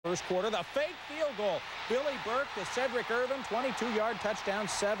first quarter. The fake field goal. Billy Burke to Cedric Irvin, 22-yard touchdown,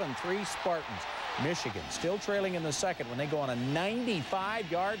 7-3 Spartans. Michigan still trailing in the second when they go on a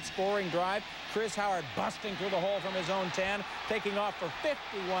 95-yard scoring drive. Chris Howard busting through the hole from his own 10, taking off for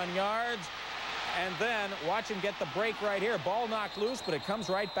 51 yards. And then watch him get the break right here. Ball knocked loose, but it comes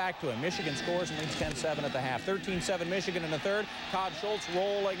right back to him. Michigan scores and leads 10-7 at the half. 13-7 Michigan in the third. Todd Schultz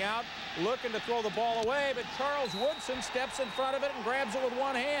rolling out, looking to throw the ball away, but Charles Woodson steps in front of it and grabs it with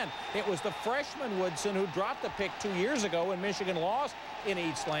one hand. It was the freshman Woodson who dropped the pick 2 years ago when Michigan lost in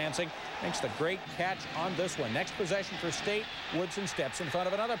East Lansing. Makes the great catch on this one. Next possession for State. Woodson steps in front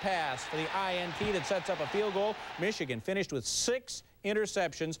of another pass for the INT that sets up a field goal. Michigan finished with 6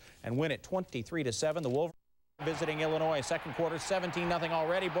 interceptions and win it 23-7. The Wolverines visiting Illinois. Second quarter, 17-0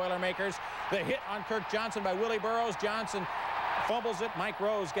 already. Boilermakers. The hit on Kirk Johnson by Willie Burroughs. Johnson fumbles it. Mike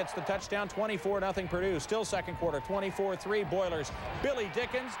Rose gets the touchdown. 24-0 Purdue. Still second quarter, 24-3 Boilers. Billy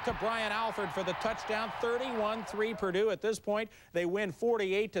Dickens to Brian Alford for the touchdown. 31-3 Purdue. At this point, they win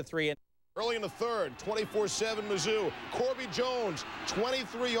 48-3. Early in the third, 24-7 Mizzou. Corby Jones,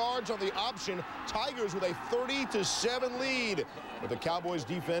 23 yards on the option. Tigers with a 30-7 lead. But the Cowboys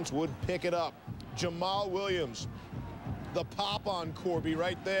defense would pick it up. Jamal Williams, the pop on Corby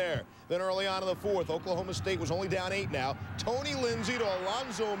right there. Then early on in the fourth, Oklahoma State was only down 8 now. Tony Lindsay to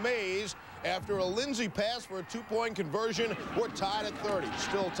Alonzo Mays. After a Lindsay pass for a 2-point conversion, we're tied at 30.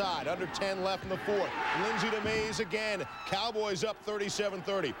 Still tied. Under 10 left in the fourth. Lindsay to Mays again. Cowboys up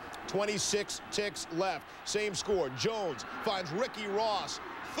 37-30. 26 ticks left. Same score. Jones finds Ricky Ross.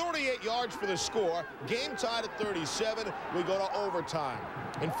 38 yards for the score. Game tied at 37. We go to overtime.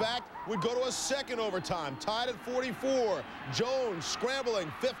 In fact, we go to a second overtime. Tied at 44. Jones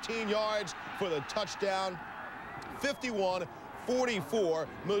scrambling 15 yards for the touchdown. 51-44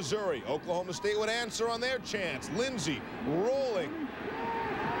 Missouri. Oklahoma State would answer on their chance. Lindsay rolling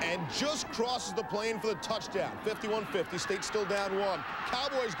and just crosses the plane for the touchdown. 51-50. State still down 1.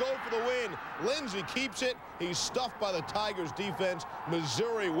 Cowboys go for the win. Lindsay keeps it. He's stuffed by the Tigers defense.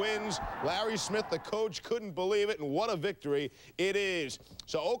 Missouri wins. Larry Smith, the coach, couldn't believe it, and what a victory it is.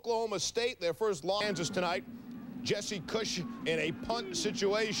 So Oklahoma State, their first loss. Kansas tonight. Jesse Cush in a punt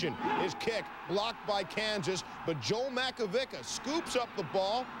situation. His kick blocked by Kansas, but Joe Makovica scoops up the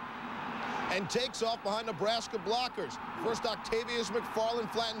ball and takes off behind Nebraska blockers. First, Octavius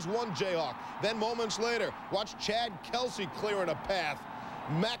McFarland flattens one Jayhawk. Then moments later, watch Chad Kelsey clearing a path.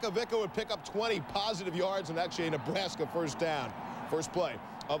 Makovica would pick up 20 positive yards and actually a Nebraska first down. First play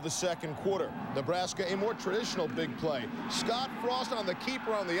of the second quarter. Nebraska, a more traditional big play. Scott Frost on the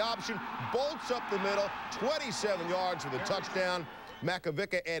keeper on the option, bolts up the middle, 27 yards for the touchdown.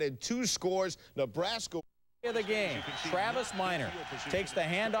 Makovica added 2 scores. Nebraska of the game. Travis Minor takes the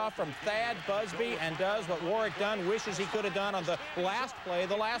handoff from Thad Busby and does what Warwick Dunn wishes he could have done on the last play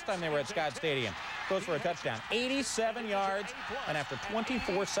the last time they were at Scott Stadium. Goes for a touchdown. 87 yards, and after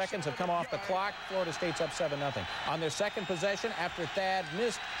 24 seconds have come off the clock, Florida State's up 7-0. On their second possession, after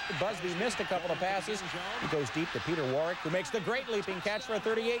Busby missed a couple of passes, he goes deep to Peter Warwick, who makes the great leaping catch for a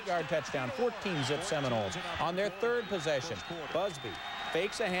 38-yard touchdown. 14-zip Seminoles. On their third possession, Busby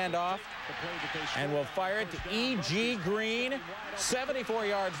fakes a handoff and will fire it to E.G. Green. 74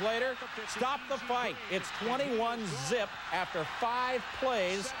 yards later, stop the fight. It's 21-zip after 5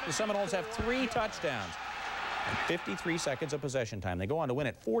 plays. The Seminoles have 3 touchdowns and 53 seconds of possession time. They go on to win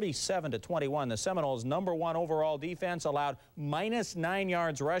it 47-21. The Seminoles' #1 overall defense allowed -9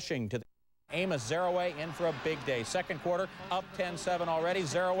 yards rushing to the Amos Zaraway in for a big day. Second quarter, up 10-7 already.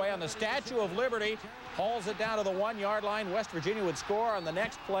 Zaraway on the Statue of Liberty hauls it down to the 1-yard line. West Virginia would score on the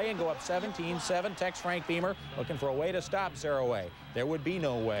next play and go up 17-7. Tex Frank Beamer looking for a way to stop Zaraway. There would be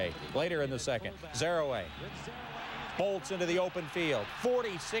no way. Later in the second, Zaraway bolts into the open field.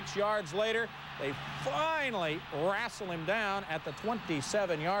 46 yards later, they finally wrestle him down at the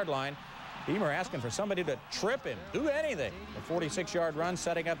 27-yard line. Beamer asking for somebody to trip him, do anything. The 46-yard run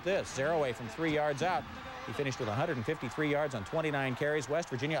setting up this. Zaraway from 3 yards out. He finished with 153 yards on 29 carries. West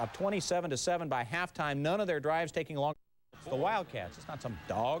Virginia up 27-7 by halftime. None of their drives taking long. The Wildcats, it's not some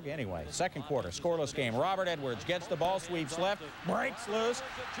dog anyway. Second quarter, scoreless game. Robert Edwards gets the ball, sweeps left, breaks loose.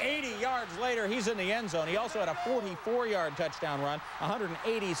 80 yards later, he's in the end zone. He also had a 44-yard touchdown run,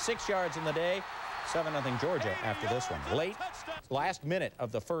 186 yards in the day. 7-0 Georgia after this one. Last minute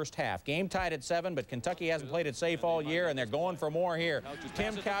of the first half. Game tied at 7, but Kentucky hasn't played it safe all year, and they're going for more here.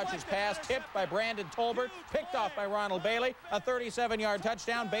 Tim Couch's pass tipped by Brandon Tolbert, picked off by Ronald Bailey. A 37-yard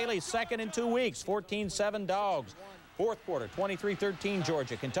touchdown. Bailey's second in 2 weeks. 14-7 Dogs. Fourth quarter, 23-13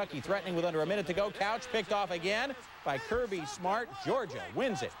 Georgia. Kentucky threatening with under a minute to go. Couch picked off again by Kirby Smart. Georgia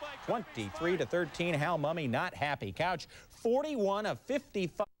wins it 23-13. Hal Mumme not happy. Couch 41 of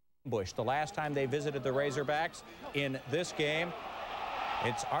 55. Bush. The last time they visited the Razorbacks in this game,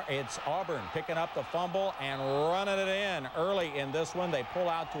 it's Auburn picking up the fumble and running it in early in this one. They pull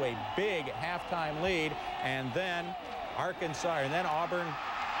out to a big halftime lead, and then Arkansas, and then Auburn,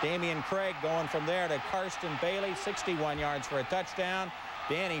 Damian Craig going from there to Karsten Bailey, 61 yards for a touchdown.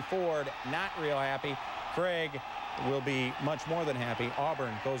 Danny Ford not real happy. Craig will be much more than happy.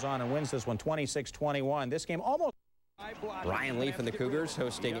 Auburn goes on and wins this one 26-21. This game almost. Ryan Leaf and the Cougars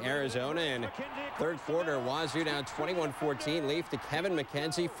hosting Arizona in third quarter. Wazoo down 21-14. Leaf to Kevin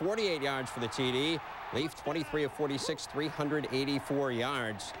McKenzie, 48 yards for the TD. Leaf 23 of 46, 384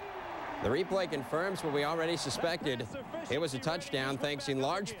 yards. The replay confirms what we already suspected. It was a touchdown thanks in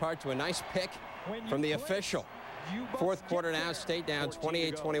large part to a nice pick from the official. Fourth quarter now, State down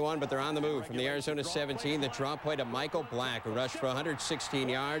 28-21, but they're on the move from the Arizona 17. The draw play to Michael Black, who rushed for 116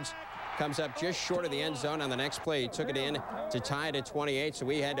 yards. Comes up just short of the end zone on the next play. He took it in to tie it at 28, so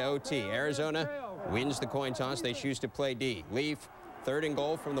we head to OT. Arizona wins the coin toss. They choose to play D. Leaf, third and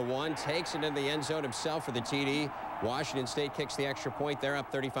goal from the 1, takes it into the end zone himself for the TD. Washington State kicks the extra point. They're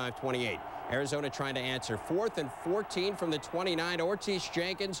up 35-28. Arizona trying to answer. 4th and 14 from the 29. Ortiz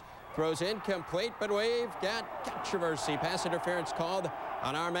Jenkins throws incomplete, but we've got controversy. Pass interference called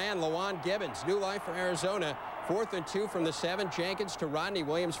on our man, Lawan Gibbons. New life for Arizona. 4th and 2 from the 7. Jenkins to Rodney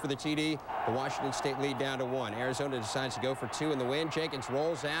Williams for the TD. The Washington State lead down to 1. Arizona decides to go for 2 in the win. Jenkins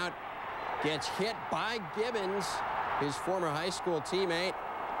rolls out, gets hit by Gibbons, his former high school teammate.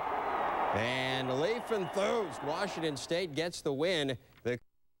 And Leaf enthused. Washington State gets the win. The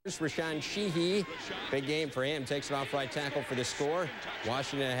Rashawn Sheehy, big game for him, takes it off right tackle for the score.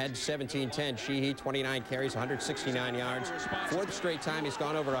 Washington ahead 17-10. Sheehy, 29 carries, 169 yards. 4th straight time he's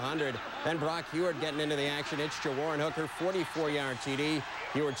gone over 100. Then Brock Heward getting into the action. It's Jawarren Hooker, 44-yard TD.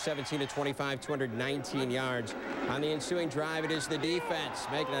 Heward 17-25, 219 yards. On the ensuing drive, it is the defense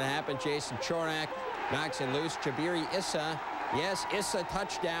making it happen. Jason Chorak knocks it loose. Jabiri Issa, yes, Issa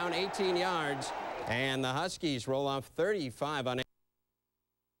touchdown, 18 yards. And the Huskies roll off 35 on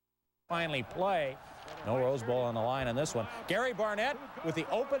finally play. No Rose Bowl on the line on this one. Gary Barnett with the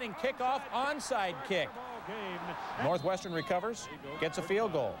opening kickoff onside kick. Northwestern recovers, gets a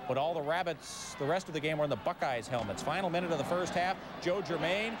field goal, but all the Rabbits, the rest of the game, were in the Buckeyes helmets. Final minute of the first half, Joe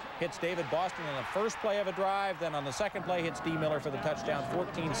Germain hits David Boston on the first play of a drive, then on the second play hits D. Miller for the touchdown.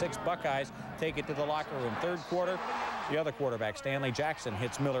 14-6 Buckeyes take it to the locker room. Third quarter, the other quarterback, Stanley Jackson,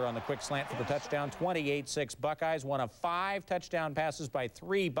 hits Miller on the quick slant for the touchdown. 28-6 Buckeyes, one of 5 touchdown passes by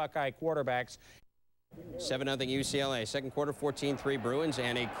 3 Buckeye quarterbacks. 7-0 UCLA. Second quarter, 14-3 Bruins,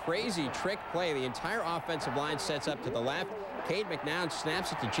 and a crazy trick play. The entire offensive line sets up to the left. Cade McNown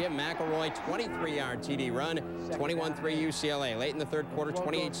snaps it to Jim McElroy. 23-yard TD run. 21-3 UCLA. Late in the third quarter,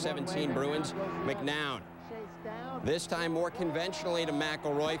 28-17 Bruins. McNown. This time more conventionally to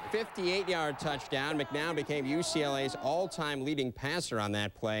McElroy. 58-yard touchdown. McNown became UCLA's all-time leading passer on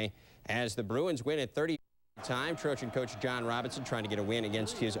that play as the Bruins win at 30 time. Trojan coach John Robinson trying to get a win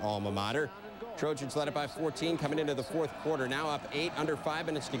against his alma mater. Trojans led it by 14 coming into the fourth quarter. Now up 8, under 5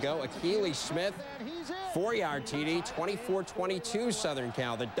 minutes to go. Akili Smith, 4-yard TD, 24-22 Southern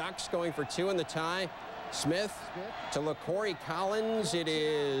Cal. The Ducks going for 2 in the tie. Smith to LaCorey Collins. It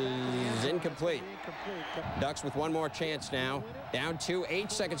is incomplete. Ducks with one more chance now. Down 2, 8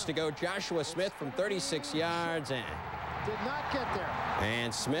 seconds to go. Joshua Smith from 36 yards. And did not get there.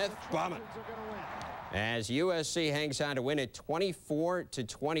 And Smith bumming. As USC hangs on to win it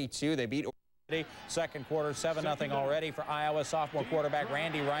 24-22. They beat second quarter, 7-0 already for Iowa. Sophomore quarterback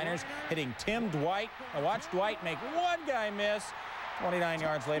Randy Reiners hitting Tim Dwight. Now watch Dwight make one guy miss. 29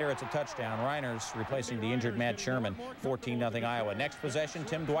 yards later, it's a touchdown. Reiners replacing the injured Matt Sherman. 14-0 Iowa. Next possession,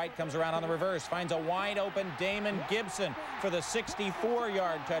 Tim Dwight comes around on the reverse, finds a wide-open Damon Gibson for the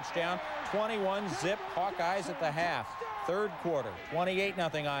 64-yard touchdown. 21-zip Hawkeyes at the half. Third quarter,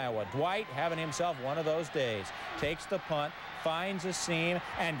 28-0 Iowa. Dwight having himself one of those days. Takes the punt, finds a seam,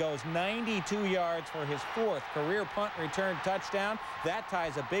 and goes 92 yards for his 4th career punt return touchdown. That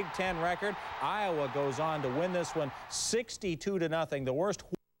ties a Big Ten record. Iowa goes on to win this one 62-0. The worst